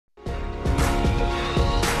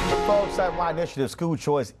folks, at my initiative, School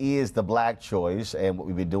Choice is the Black choice, and what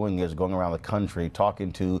we've been doing is going around the country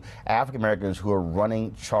talking to African Americans who are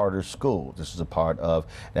running charter schools. This is a part of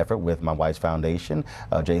an effort with my wife's foundation,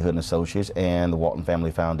 J. Hood and Associates, and the Walton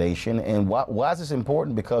Family Foundation. And why is this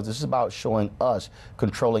important? Because this is about showing us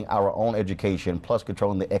controlling our own education, plus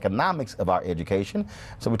controlling the economics of our education.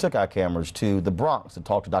 So we took our cameras to the Bronx to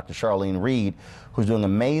talk to Dr. Charlene Reid, who's doing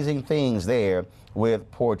amazing things there with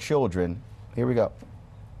poor children. Here we go.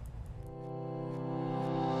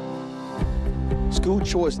 School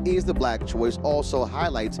Choice is the Black choice also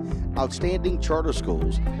highlights outstanding charter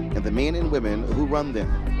schools and the men and women who run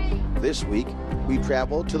them. This week, we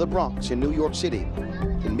travel to the Bronx in New York City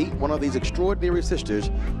and meet one of these extraordinary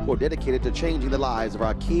sisters who are dedicated to changing the lives of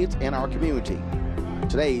our kids and our community.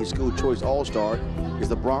 Today's School Choice All-Star is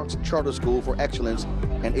the Bronx Charter School for Excellence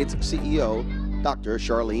and its CEO, Dr.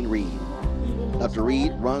 Charlene Reid. Dr.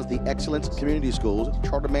 Reid runs the Excellence Community Schools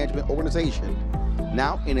Charter Management Organization.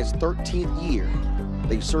 Now in its 13th year,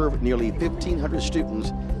 they serve nearly 1,500 students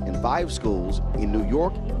in 5 schools in New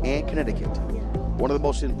York and Connecticut. One of the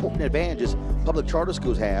most important advantages public charter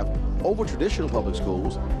schools have over traditional public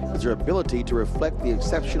schools is their ability to reflect the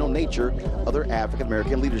exceptional nature of their African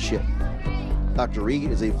American leadership. Dr.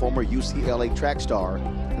 Reid is a former UCLA track star,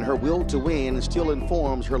 and her will to win still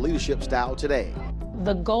informs her leadership style today.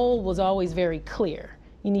 The goal was always very clear.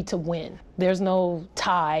 You need to win. There's no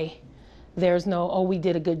tie. There's no, oh, we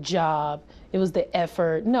did a good job. It was the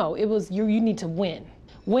effort. No, it was you need to win.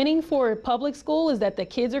 Winning for public school is that the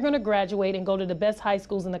kids are going to graduate and go to the best high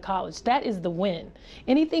schools in the college. That is the win.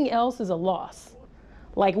 Anything else is a loss.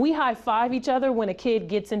 Like, we high-five each other when a kid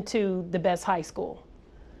gets into the best high school.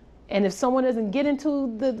 And if someone doesn't get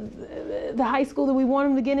into the high school that we want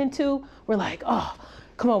them to get into, we're like, oh,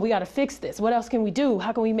 come on, we got to fix this. What else can we do?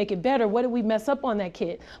 How can we make it better? What did we mess up on that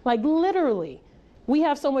kid? Like, literally. We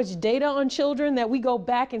have so much data on children that we go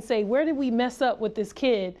back and say, where did we mess up with this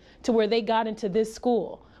kid to where they got into this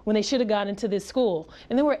school when they should have got into this school?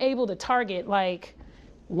 And then we're able to target, like,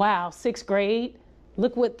 wow, 6th grade,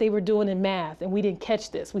 look what they were doing in math, and we didn't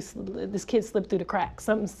catch this. This kid slipped through the cracks.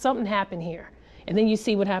 Something happened here. And then you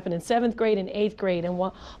see what happened in 7th grade and 8th grade, and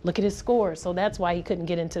look at his scores. So that's why he couldn't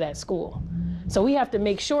get into that school. So we have to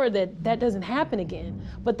make sure that that doesn't happen again.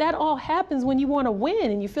 But that all happens when you want to win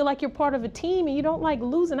and you feel like you're part of a team and you don't like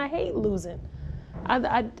losing. I hate losing. And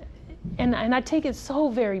I take it so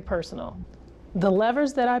very personal. The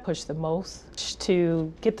levers that I push the most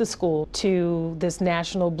to get the school to this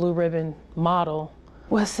national blue ribbon model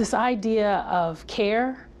was this idea of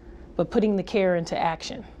care, but putting the care into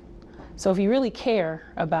action. So if you really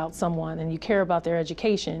care about someone and you care about their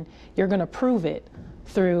education, you're going to prove it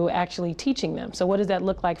through actually teaching them. So what does that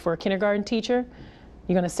look like for a kindergarten teacher?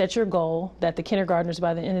 You're going to set your goal that the kindergartners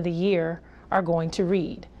by the end of the year are going to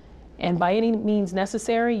read. And by any means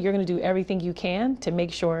necessary, you're going to do everything you can to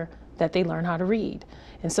make sure that they learn how to read.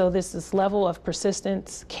 And so this level of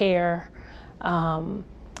persistence, care,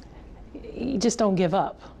 you just don't give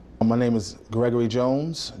up. My name is Gregory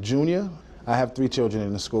Jones, Jr. I have 3 children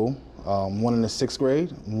in the school, one in the 6th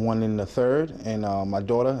grade, one in the 3rd, and my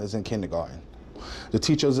daughter is in kindergarten. The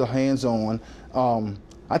teachers are hands-on.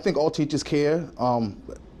 I think all teachers care.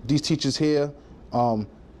 These teachers here,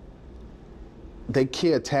 they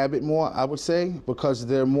care a tad bit more, I would say, because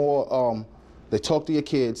they're more, they talk to your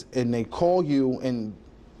kids and they call you and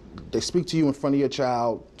they speak to you in front of your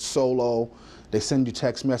child solo. They send you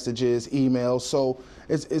text messages, emails. So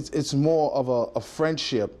it's more of a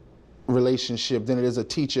friendship relationship than it is a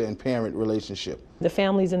teacher and parent relationship. The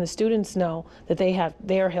families and the students know that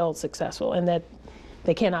they are held successful and that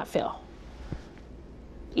they cannot fail.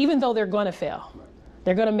 Even though they're going to fail,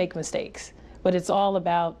 they're going to make mistakes. But it's all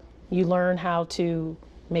about you learn how to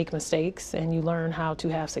make mistakes and you learn how to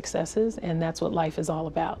have successes, and that's what life is all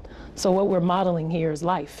about. So what we're modeling here is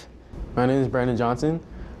life. My name is Brandon Johnson.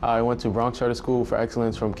 I went to Bronx Charter School for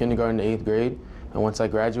Excellence from kindergarten to 8th grade. And once I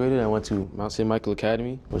graduated, I went to Mount St. Michael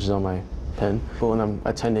Academy, which is on my pen. And I'm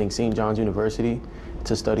attending St. John's University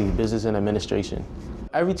to study business and administration.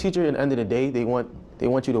 Every teacher, at the end of the day, they want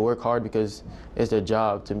you to work hard because it's their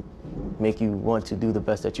job to make you want to do the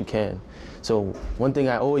best that you can. So one thing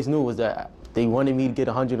I always knew was that they wanted me to get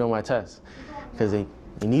 100 on my test because they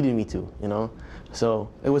needed me to, you know? So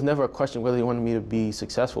it was never a question whether they wanted me to be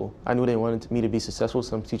successful. I knew they wanted me to be successful.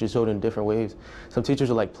 Some teachers showed it in different ways. Some teachers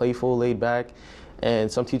are like playful, laid back,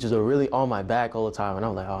 and some teachers are really on my back all the time. And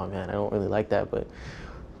I'm like, oh man, I don't really like that. But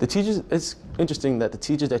the teachers, it's interesting that the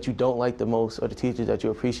teachers that you don't like the most are the teachers that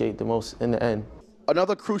you appreciate the most in the end.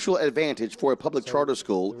 Another crucial advantage for a public charter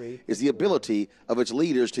school is the ability of its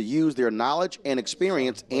leaders to use their knowledge and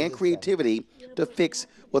experience and creativity to fix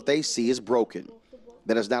what they see as broken.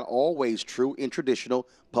 That is not always true in traditional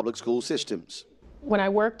public school systems. When I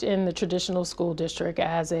worked in the traditional school district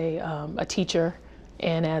as a teacher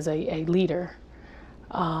and as a leader,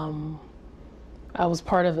 I was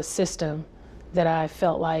part of a system that I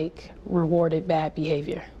felt like rewarded bad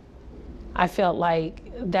behavior. I felt like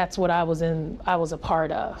that's what I was a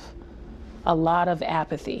part of. A lot of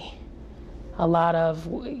apathy, a lot of,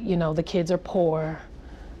 the kids are poor,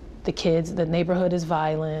 the neighborhood is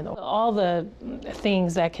violent, all the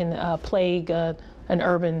things that can plague an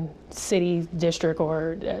urban city district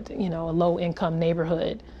or, a low-income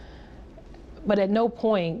neighborhood. But at no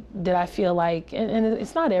point did I feel like, and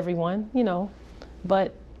it's not everyone,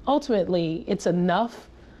 but ultimately it's enough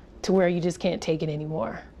to where you just can't take it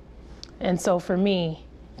anymore. And so for me,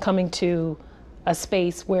 coming to a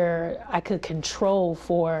space where I could control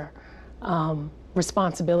for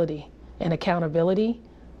responsibility and accountability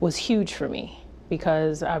was huge for me,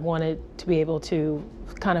 because I wanted to be able to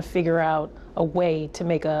kind of figure out a way to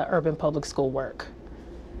make an urban public school work.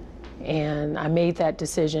 And I made that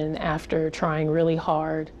decision after trying really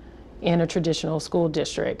hard in a traditional school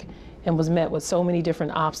district and was met with so many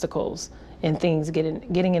different obstacles and things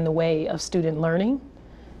getting in the way of student learning,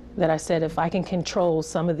 that I said, if I can control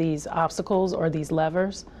some of these obstacles or these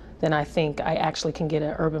levers, then I think I actually can get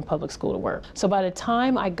an urban public school to work. So by the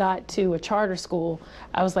time I got to a charter school,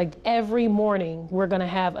 I was like, every morning we're gonna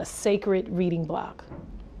have a sacred reading block.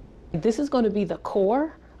 This is gonna be the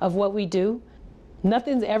core of what we do.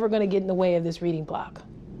 Nothing's ever gonna get in the way of this reading block.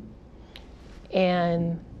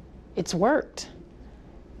 And it's worked.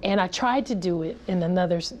 And I tried to do it in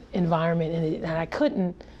another environment, and I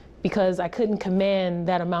couldn't, because I couldn't command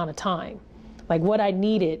that amount of time. Like, what I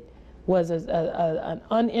needed was an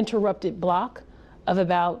uninterrupted block of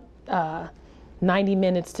about 90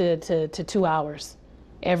 minutes to 2 hours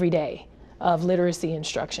every day of literacy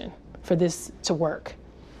instruction for this to work.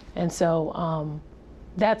 And so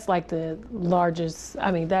that's like the largest,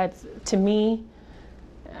 that's, to me,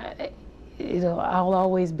 I'll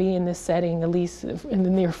always be in this setting, at least in the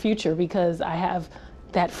near future, because I have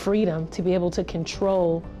that freedom to be able to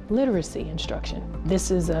control literacy instruction.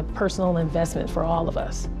 This is a personal investment for all of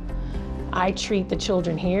us. I treat the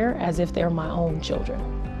children here as if they're my own children.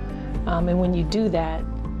 And when you do that,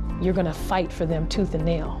 you're gonna fight for them tooth and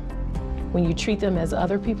nail. When you treat them as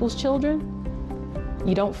other people's children,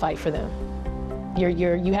 you don't fight for them.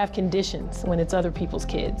 You have conditions when it's other people's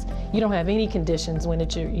kids. You don't have any conditions when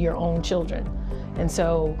it's your own children. And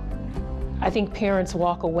so I think parents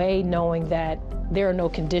walk away knowing that there are no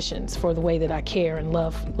conditions for the way that I care and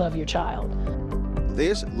love your child.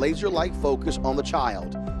 This laser-like focus on the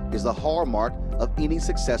child is the hallmark of any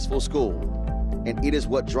successful school, and it is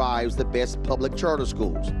what drives the best public charter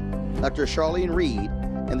schools. Dr. Charlene Reid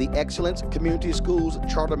and the Excellence Community Schools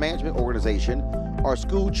Charter Management Organization are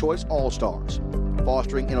school choice all-stars,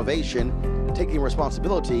 fostering innovation, taking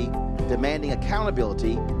responsibility, demanding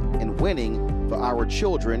accountability, and winning for our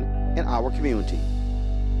children and our community.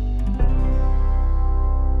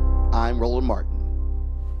 I'm Roland Martin.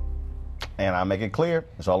 And I make it clear,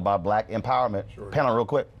 it's all about black empowerment. Sure. Panel, real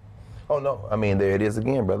quick. Oh, no. There it is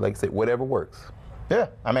again, brother. Like I said, whatever works. Yeah.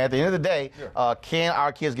 At the end of the day, can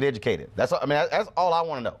our kids get educated? That's all I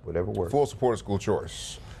want to know. Whatever works. Full support of school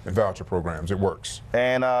choice and voucher programs. It works.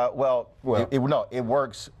 And, it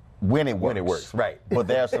works when it works. When it works, right. But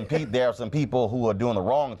there are some people who are doing the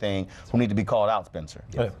wrong thing who need to be called out, Spencer.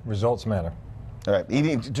 Yes. Results matter. All right,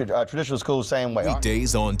 even traditional schools, same way.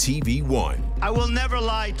 Weekdays on TV One. I will never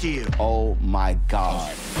lie to you. Oh my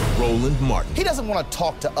God. Roland Martin. He doesn't want to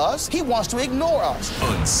talk to us. He wants to ignore us.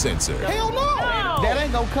 Uncensored. Hell no. That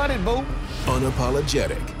ain't gonna cut it, boo.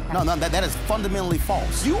 Unapologetic. No, that is fundamentally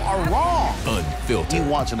false. You are wrong. Unfiltered. He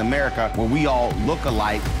wants an America where we all look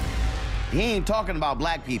alike. He ain't talking about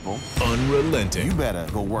black people. Unrelenting. You better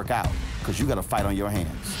go work out, because you got a fight on your hands.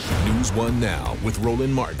 NewsOne Now with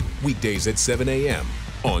Roland Martin. Weekdays at 7 a.m.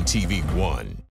 on TV One.